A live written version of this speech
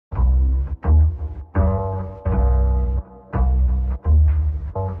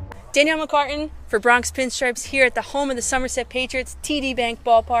Danielle McCartan for Bronx Pinstripes here at the home of the Somerset Patriots, TD Bank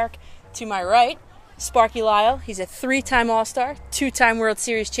Ballpark. To my right, Sparky Lyle. He's a 3-time All-Star, 2-time World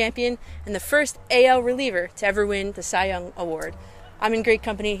Series champion, and the first AL reliever to ever win the Cy Young Award. I'm in great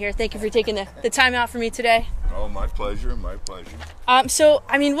company here. Thank you for taking the time out for me today. Oh, my pleasure, my pleasure.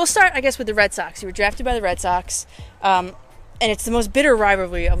 We'll start, I guess, with the Red Sox. You were drafted by the Red Sox, and it's the most bitter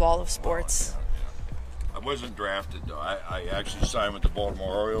rivalry of all of sports. I wasn't drafted, though. I actually signed with the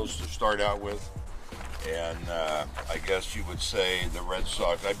Baltimore Orioles to start out with. And I guess you would say the Red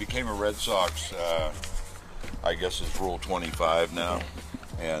Sox. I became a Red Sox, I guess it's Rule 25 now.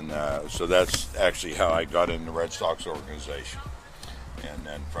 And so that's actually how I got in the Red Sox organization. And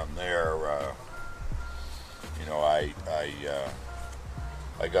then from there,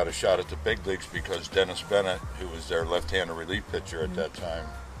 I got a shot at the big leagues because Dennis Bennett, who was their left-handed relief pitcher at that time,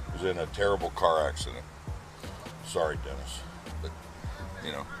 was in a terrible car accident. Sorry, Dennis, but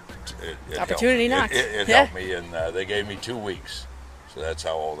it opportunity knocks. It helped me, and they gave me 2 weeks, so that's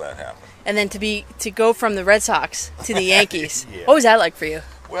how all that happened. And then to go from the Red Sox to the Yankees, Yeah. What was that like for you?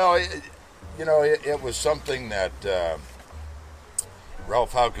 Well, it was something that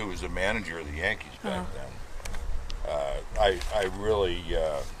Ralph Houck, who was the manager of the Yankees back then, I really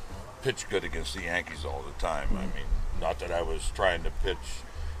pitched good against the Yankees all the time. I mean, not that I was trying to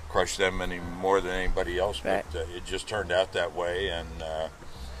crush them any more than anybody else, but it just turned out that way. And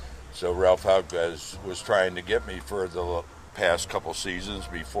so Ralph Houck was trying to get me for the past couple seasons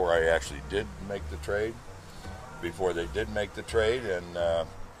before I actually did make the trade, before they did make the trade. And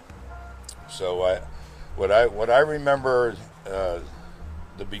so what I remember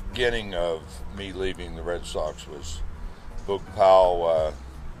the beginning of me leaving the Red Sox was Boog Powell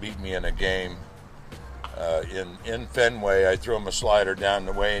beat me in a game in Fenway. I threw him a slider down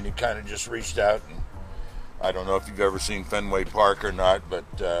the way, and he kind of just reached out. And I don't know if you've ever seen Fenway Park or not, but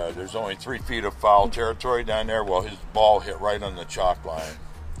there's only 3 feet of foul territory down there. Well, his ball hit right on the chalk line.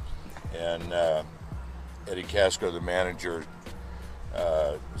 And Eddie Casco, the manager,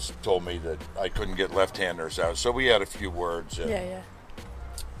 told me that I couldn't get left-handers out. So we had a few words. And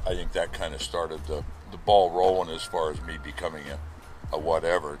I think that kind of started the ball rolling as far as me becoming a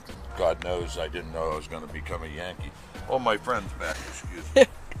whatever. God knows I didn't know I was going to become a Yankee. Oh, my friend's back, excuse me.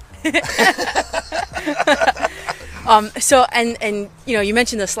 You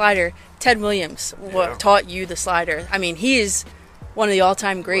mentioned the slider. Ted Williams taught you the slider. I mean, he is one of the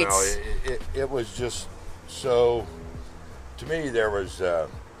all-time greats. Well, it was just so. To me, that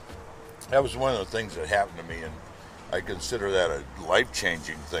was one of the things that happened to me, and I consider that a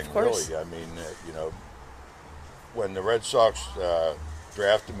life-changing thing. Really. I mean, when the Red Sox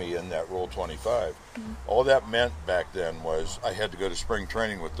drafted me in that Rule 25, all that meant back then was I had to go to spring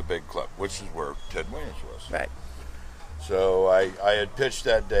training with the big club, which is where Ted Williams was. Right. So I had pitched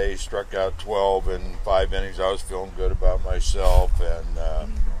that day, struck out 12 in 5 innings. I was feeling good about myself,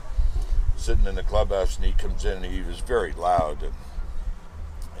 and sitting in the clubhouse, and he comes in, and he was very loud,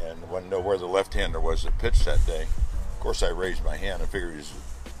 and wanted to know where the left-hander was that pitched that day. Of course, I raised my hand. I figured his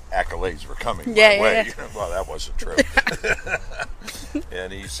accolades were coming my way. Yeah. Well, that wasn't true.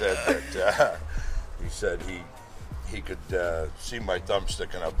 And he said that he could see my thumb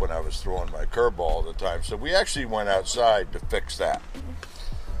sticking up when I was throwing my curveball all the time. So we actually went outside to fix that.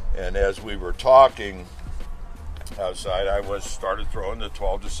 And as we were talking outside, I started throwing the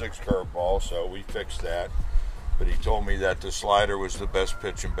 12-6 curveball, so we fixed that. But he told me that the slider was the best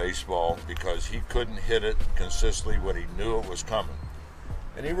pitch in baseball because he couldn't hit it consistently when he knew it was coming.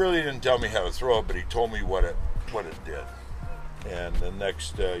 And he really didn't tell me how to throw it, but he told me what it did. And the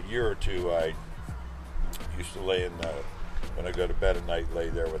next year or two, I used to lay in, when I go to bed at night, lay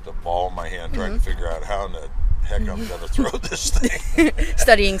there with the ball in my hand trying to figure out how in the heck I'm going to throw this thing.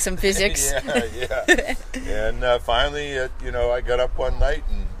 Studying some physics. Yeah. And finally, I got up one night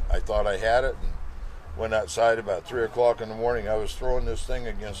and I thought I had it and went outside about 3 o'clock in the morning. I was throwing this thing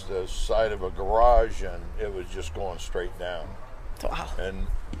against the side of a garage and it was just going straight down. Wow. And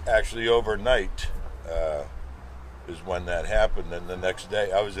actually overnight is when that happened. And the next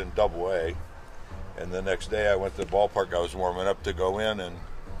day, I was in Double-A, and the next day I went to the ballpark. I was warming up to go in, and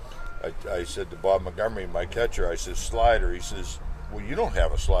I said to Bob Montgomery, my catcher, I said, slider. He says, well, you don't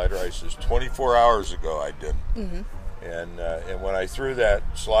have a slider. I says, 24 hours ago I didn't. And when I threw that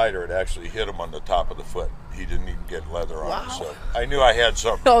slider, it actually hit him on the top of the foot. He didn't even get leather on it. So I knew I had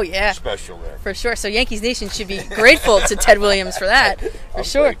something special there. For sure. So Yankees Nation should be grateful to Ted Williams for that. For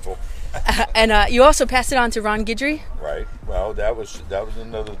sure. Grateful. And you also passed it on to Ron Guidry. Right. Well, that was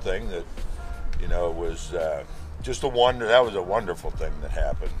another thing that, was just a wonder. That was a wonderful thing that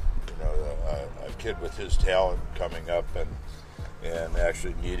happened. A kid with his talent coming up, and and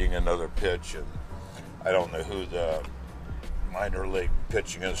actually needing another pitch. And I don't know who the minor league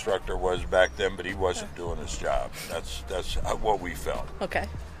pitching instructor was back then, but he wasn't doing his job. That's what we felt. Okay.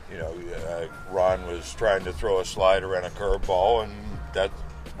 You know, Ron was trying to throw a slider and a curveball, and that's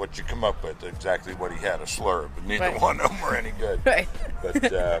what you come up with. Exactly what he had, a slur, but neither one of them were any good. Right.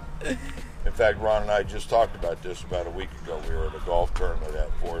 But in fact, Ron and I just talked about this about a week ago. We were at a golf tournament at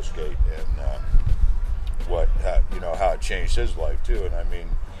Forest Gate, and how it changed his life too. And I mean,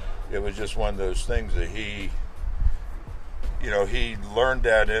 it was just one of those things that he learned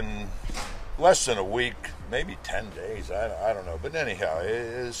that in less than a week, maybe 10 days. I don't know. But anyhow,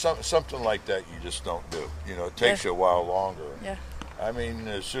 it's something like that you just don't do. You know, it takes you a while longer. Yeah. I mean,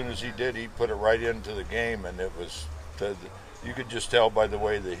 as soon as he did, he put it right into the game, and it was you could just tell by the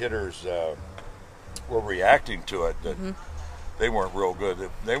way the hitters were reacting to it that they weren't real good.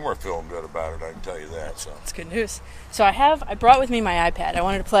 They weren't feeling good about it, I can tell you that. So that's good news. So I brought with me my iPad. I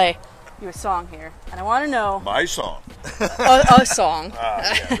wanted to play you a song here, and I want to know my song. a song.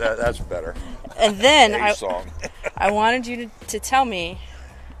 Yeah, that's better. And then I wanted you to tell me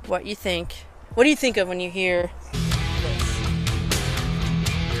what you think. What do you think of when you hear this?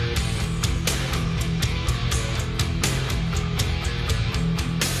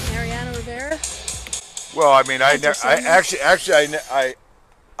 Mariano Rivera? Well, I mean, I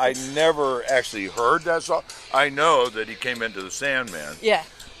never actually heard that song. I know that he came into the Sandman. Yeah.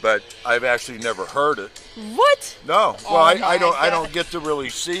 But I've actually never heard it. What? No. Oh, well, I don't get to really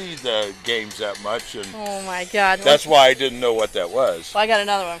see the games that much, and oh my God. That's why I didn't know what that was. Well, I got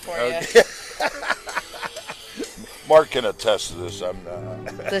another one for you. Mark can attest to this. I'm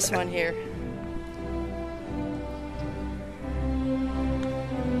not. This one here.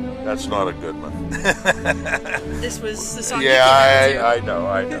 That's not a good one. This was the song. Yeah, I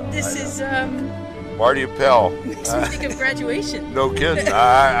know. This is Marty Appel. Makes me think of Graduation. No kidding.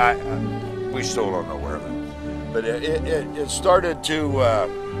 We still don't know where that. But it started to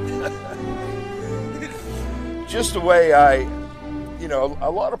just the way a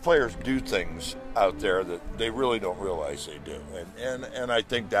lot of players do things out there that they really don't realize they do, and I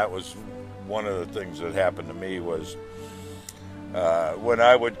think that was one of the things that happened to me was when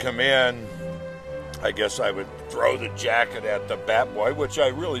I would come in. I guess I would throw the jacket at the bat boy, which I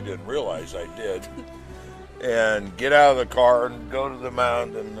really didn't realize I did, and get out of the car and go to the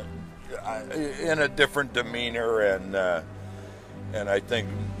mound and in a different demeanor, and I think,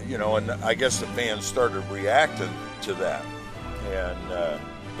 and I guess the fans started reacting to that,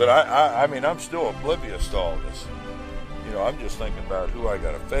 but I mean, I'm still oblivious to all this. I'm just thinking about who I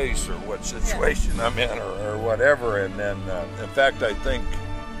got to face or what situation I'm in or whatever, and then, in fact, I think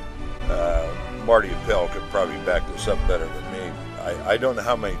Marty Appel could probably back this up better than me. I don't know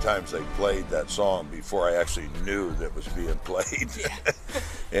how many times they played that song before I actually knew that was being played. Yeah.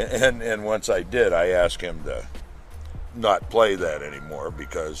 and once I did, I asked him to not play that anymore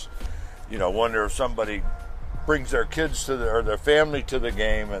because, wonder if somebody brings their kids or their family to the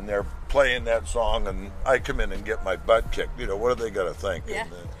game and they're playing that song and I come in and get my butt kicked. What are they going to think? Yeah.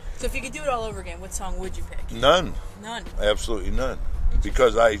 So if you could do it all over again, what song would you pick? None. None. Absolutely none.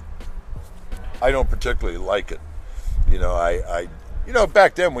 Because I don't particularly like it.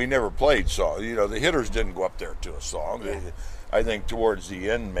 Back then we never played songs. The hitters didn't go up there to a song. Yeah. I think towards the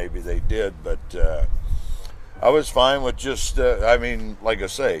end maybe they did, but I was fine with just, like I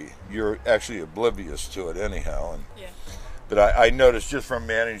say, you're actually oblivious to it anyhow. Yeah. But I noticed just from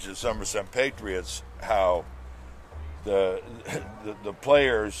managing the Somerset Patriots how the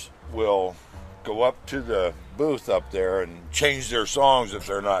players will go up to the booth up there and change their songs if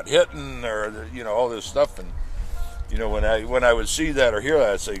they're not hitting or all this stuff, and when I would see that or hear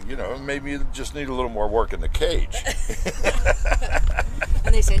that, I'd say maybe you just need a little more work in the cage.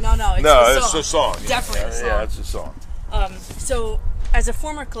 And they say no, it's the song. Definitely a song. Yeah, it's a song. So as a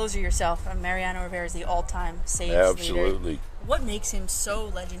former closer yourself, Mariano Rivera is the all-time saves Absolutely. leader. What makes him so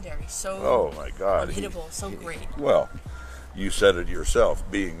legendary, so oh my God, unhittable, so great? Well, you said it yourself,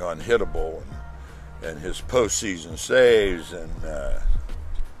 being unhittable and his postseason saves, and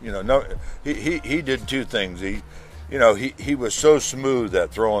he did two things. He was so smooth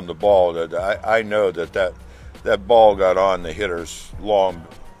at throwing the ball that I know that ball got on the hitters long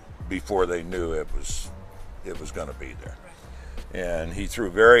before they knew it was going to be there. Right. And he threw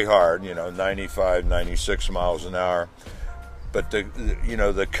very hard, 95, 96 miles an hour. But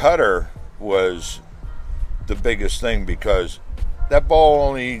the cutter was the biggest thing because that ball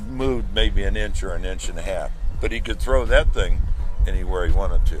only moved maybe an inch or an inch and a half, but he could throw that thing anywhere he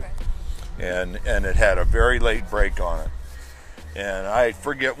wanted to. Right. And it had a very late break on it. And I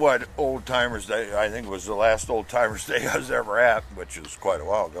forget what Old Timers Day, I think it was the last Old Timers Day I was ever at, which was quite a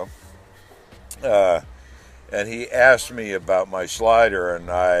while ago. And he asked me about my slider, and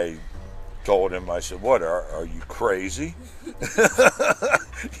I told him, I said, what, are you crazy?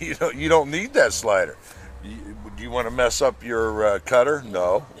 You don't need that slider. Do you want to mess up your cutter?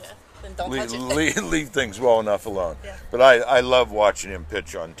 No. Yeah, then don't touch it. Leave things well enough alone. Yeah. But I love watching him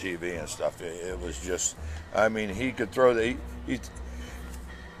pitch on TV and stuff. It was just, I mean, he could throw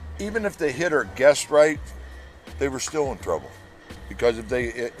even if the hitter guessed right, they were still in trouble. Because if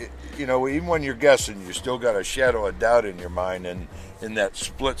even when you're guessing, you still got a shadow of doubt in your mind, and in that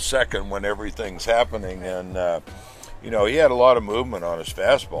split second when everything's happening. And he had a lot of movement on his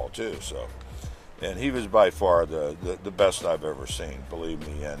fastball too. So, and he was by far the best I've ever seen, believe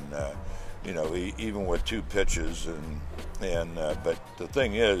me. And even with 2 pitches, but the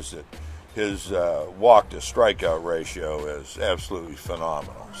thing is that his walk to strikeout ratio is absolutely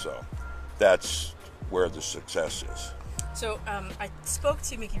phenomenal. So that's where the success is. So I spoke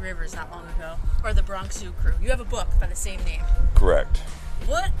to Mickey Rivers not long ago, or the Bronx Zoo crew. You have a book by the same name. Correct.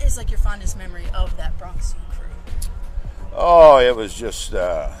 What is like your fondest memory of that Bronx Zoo crew? Oh, it was just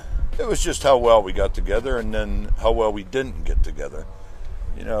how well we got together, and then how well we didn't get together.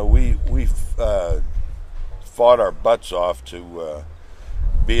 We fought our butts off to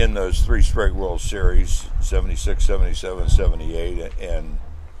be in those 3 straight World Series, 76, 77, 78, and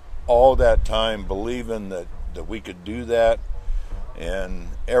all that time believing that we could do that, and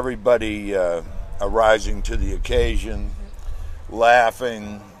everybody arising to the occasion,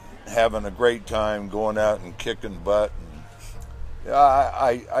 laughing, having a great time, going out and kicking butt. And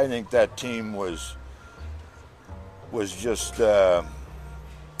I think that team was just,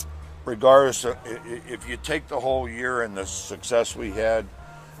 regardless of, if you take the whole year and the success we had,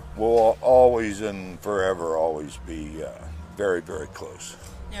 we'll always and forever always be very, very close.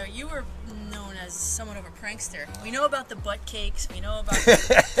 Now, you were known as somewhat of a prankster. We know about the butt cakes. We know about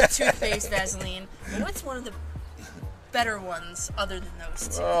the toothpaste Vaseline. But what's one of the better ones other than those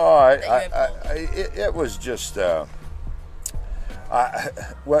two? Oh, it was just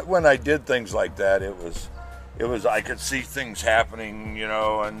when I did things like that, it was I could see things happening,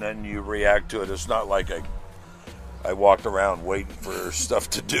 and then you react to it. It's not like I walked around waiting for stuff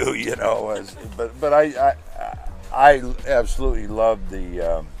to do, But I absolutely loved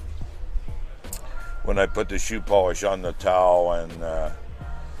the when I put the shoe polish on the towel,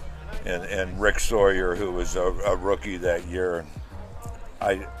 and Rick Sawyer, who was a rookie that year,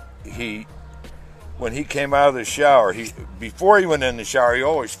 when he came out of the shower, before he went in the shower, he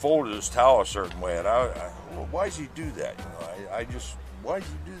always folded his towel a certain way, and well, why does he do that? Why does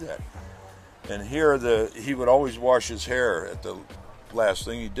he do that? And here he would always wash his hair at the last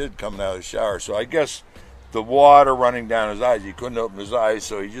thing he did coming out of the shower. So I guess the water running down his eyes, he couldn't open his eyes,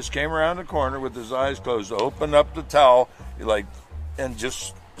 so he just came around the corner with his eyes closed, opened up the towel,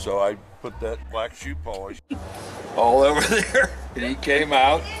 so I put that black shoe polish all over there, and he came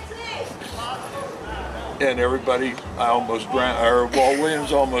out, and everybody, Walt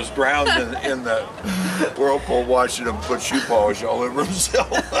Williams almost drowned in the whirlpool watching him put shoe polish all over himself.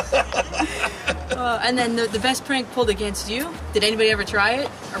 And then the best prank pulled against you, did anybody ever try it,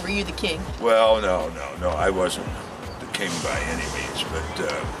 or were you the king? Well, no, I wasn't the king by any means, but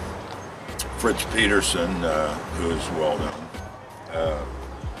Fritz Peterson, who is well known,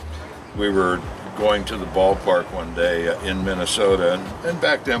 we were going to the ballpark one day in Minnesota, and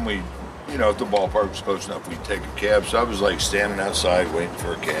back then if the ballpark was close enough, we'd take a cab. So I was like standing outside waiting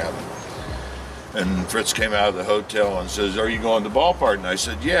for a cab. And Fritz came out of the hotel and says, "Are you going to the ballpark?" And I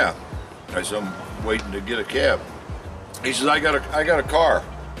said, "Yeah." I said, "I'm waiting to get a cab." He says, I got a car.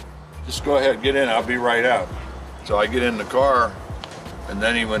 Just go ahead, get in, I'll be right out." So I get in the car, and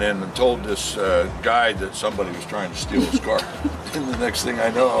then he went in and told this guy that somebody was trying to steal his car. And the next thing I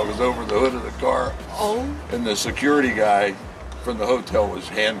know, I was over the hood of the car. Oh. And the security guy from the hotel was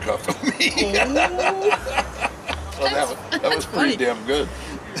handcuffing me. So that was pretty damn good.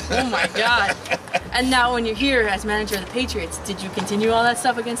 Oh my God. And now when you're here as manager of the Patriots, did you continue all that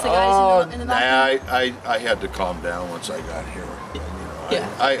stuff against the guys in the back? I had to calm down once I got here.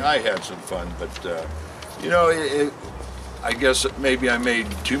 I had some fun, but I guess maybe I made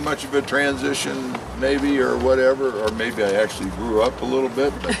too much of a transition, or whatever, or maybe I actually grew up a little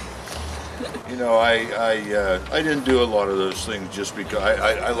bit, but I didn't do a lot of those things just because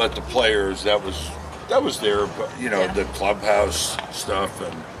I let the players, that was their, the clubhouse stuff,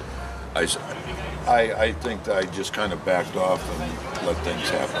 and I think that I just kind of backed off and let things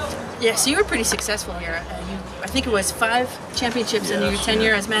happen. Yeah, so you were pretty successful here. I think it was 5 championships in your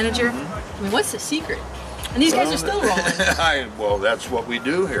tenure as manager. I mean, what's the secret? And these guys are still rolling. Well, that's what we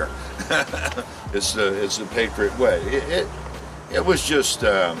do here. It's the Patriot way. It was just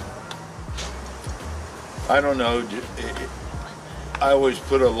I don't know. I always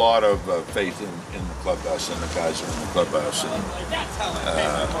put a lot of faith in the clubhouse and the guys in the clubhouse. And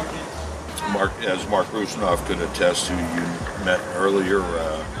as Mark Rusinoff could attest, who you met earlier,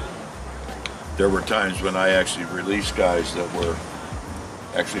 there were times when I actually released guys that were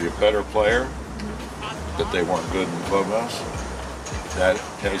actually a better player, that they weren't good in the clubhouse. That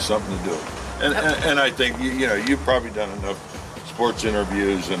has something to do with it. And I think, you know, you've probably done enough sports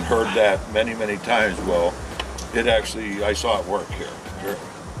interviews and heard that many, many times. Well, it actually, I saw it work here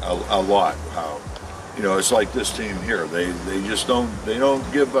a lot. How, you know, it's like this team here. They just don't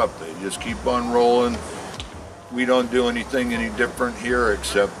give up. They just keep on rolling. We don't do anything any different here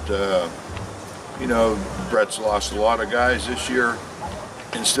except, you know, Brett's lost a lot of guys this year.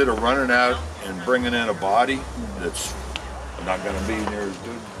 Instead of running out and bringing in a body that's not going to be near as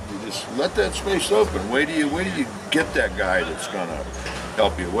good, you just let that space open. Wait till you get that guy that's going to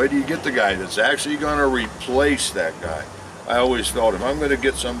help you. Wait till you get the guy that's actually going to replace that guy. I always felt if I'm going to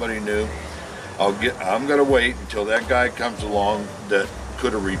get somebody new, I'm going to wait until that guy comes along that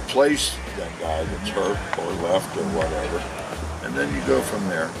could have replaced that guy that's hurt or left or whatever, and then you go from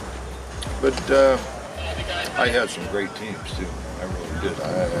there. But I had some great teams too. I really did.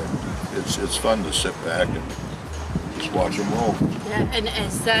 It's fun to sit back and just watch them roll. Yeah, and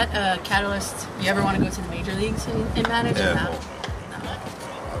is that a catalyst? You ever want to go to the major leagues and manage? Yeah, no?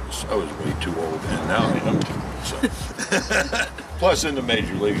 I was way too old, and now I am too. So. Plus, in the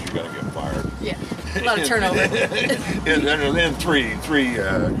major leagues, you're going to get fired. Yeah, a lot of turnover. in three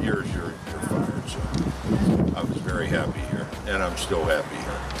years, you're fired. So I was very happy here, and I'm still happy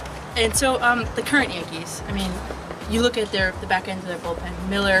here. And so the current Yankees, I mean, you look at the back end of their bullpen,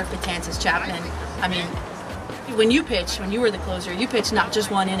 Miller, Betances, Chapman. I mean, when you were the closer, you pitched not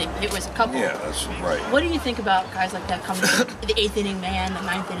just one inning, it was a couple. Yeah, that's right. What do you think about guys like that coming in, the 8th inning man, the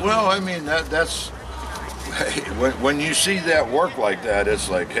 9th inning Well, man? I mean, that's, hey, when you see that work like that, it's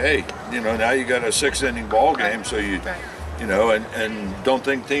like, hey, you know, now you got a 6-inning ball game, so you know, and don't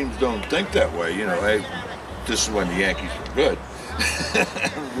think teams don't think that way. You know, hey, this is when the Yankees were good.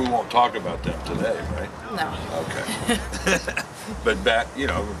 We won't talk about them today, right? No. Okay. But back, you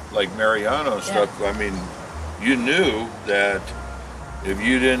know, like Mariano stuff, yeah. I mean, you knew that if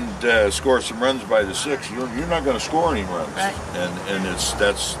you didn't score some runs by the 6th, you're not going to score any runs. Right. And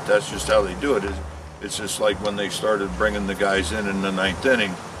that's just how they do it. It's just like when they started bringing the guys in the 9th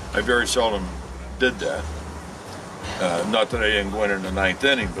inning. I very seldom did that. Not that I didn't go in the 9th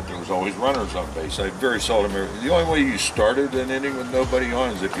inning, but there was always runners on base. I very seldom. The only way you started an inning with nobody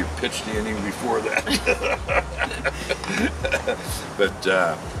on is if you pitched the inning before that. But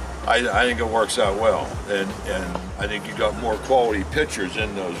I think it works out well, and I think you got more quality pitchers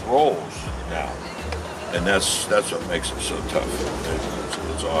in those roles now, and that's what makes it so tough.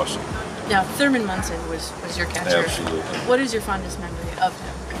 It's awesome. Now, Thurman Munson was your catcher. Absolutely. What is your fondest memory of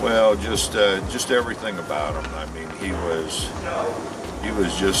him? Well, just everything about him. I mean, he was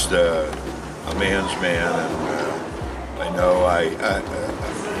just a man's man, and I know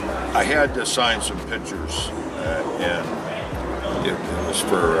I had to sign some pictures, and it was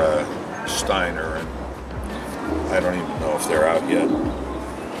for Steiner, and I don't even know if they're out yet,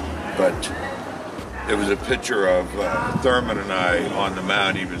 but it was a picture of Thurman and I on the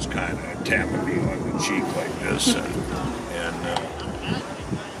mound. He was kind of tapping me on the cheek like this,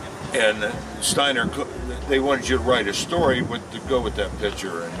 and Steiner, they wanted you to write a story to go with that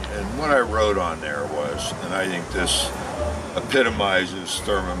picture, and what I wrote on there was, and I think this epitomizes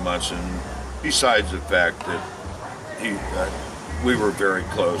Thurman Munson, besides the fact that we were very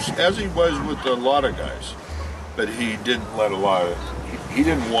close, as he was with a lot of guys, but he didn't want a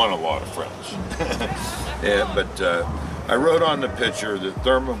lot of friends. Yeah, but I wrote on the picture that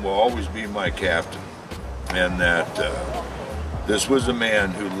Thurman will always be my captain, and that this was a man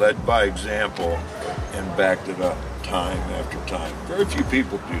who led by example and backed it up time after time. Very few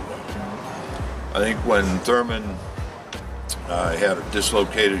people do that. I think when Thurman had a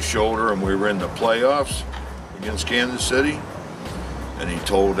dislocated shoulder and we were in the playoffs against Kansas City, and he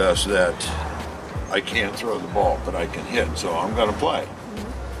told us that I can't throw the ball, but I can hit, so I'm going to play.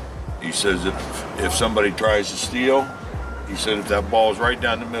 He says if somebody tries to steal, he said if that ball's right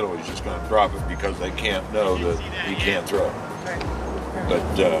down the middle, he's just going to drop it because they can't know that he can't throw. But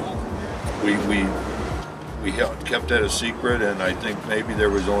we kept that a secret, and I think maybe there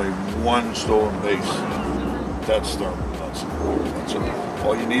was only one stolen base. That's Thurman Munson. That's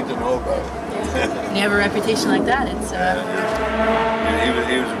all you need to know about it. When you have a reputation like that, it's...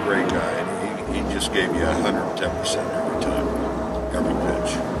 He was a great guy. And he just gave you 110% every time, every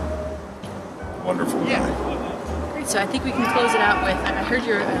pitch. Wonderful guy. Great, so I think we can close it out with, I heard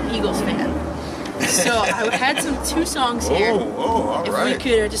you're an Eagles fan. So I had two songs here. All if right. we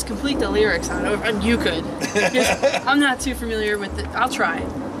could just complete the lyrics on it, and you could. I'm not too familiar with it. I'll try.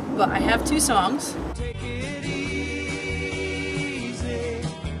 But I have two songs. Take it easy,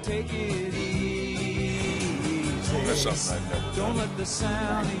 take it easy. That's something I've never Don't done. let the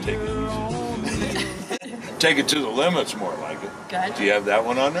sound of Take it your easy. own Take it to the limits, more like it. Good. Do you have that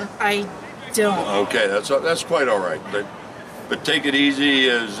one on there? I don't. Okay, that's quite all right. But take it easy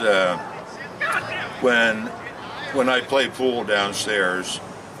is when I play pool downstairs.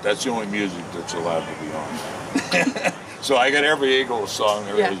 That's the only music that's allowed to be on. So I got every Eagles song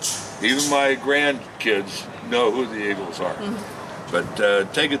there is. Even my grandkids know who the Eagles are. But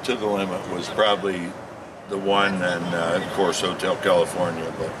Take It to the Limit was probably the one, and of course Hotel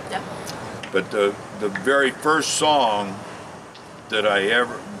California. But the very first song that I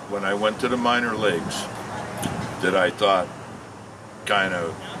ever, when I went to the minor leagues, that I thought kind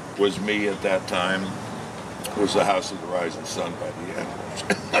of was me at that time, was The House of the Rising Sun by the Animals.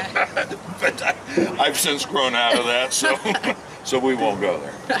 But I've since grown out of that, so we won't go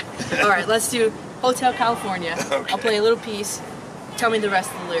there. All right, let's do Hotel California. Okay. I'll play a little piece. Tell me the rest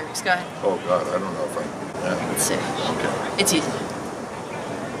of the lyrics. Go ahead. Oh God, I don't know if I can do that. Let's see. Okay. It's easy.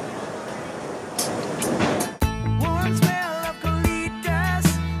 One smell of colitas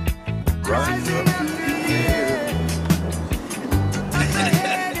rising up in the air.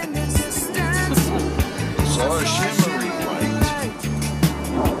 Ahead in the distance, Saw a shimmering light.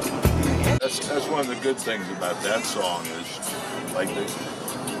 That's one of the good things about that song is, like,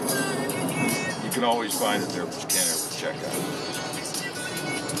 you can always find it there, but you can't ever check out.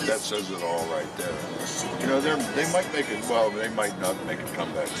 That says it all right there. You know, they might make it. Well, they might not make a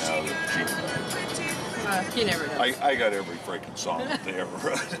comeback now. That cheap. You never know. I got every freaking song that they ever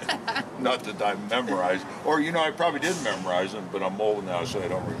wrote. Not that I memorized, or you know, I probably did memorize them, but I'm old now, so I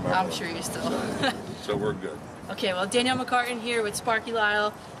don't remember. I'm them. sure you still. So we're good. Okay, well, Danielle McCartan here with Sparky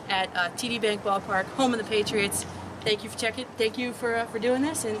Lyle at TD Bank Ballpark, home of the Patriots. Thank you for checking. Thank you for doing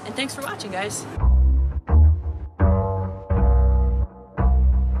this, and thanks for watching, guys.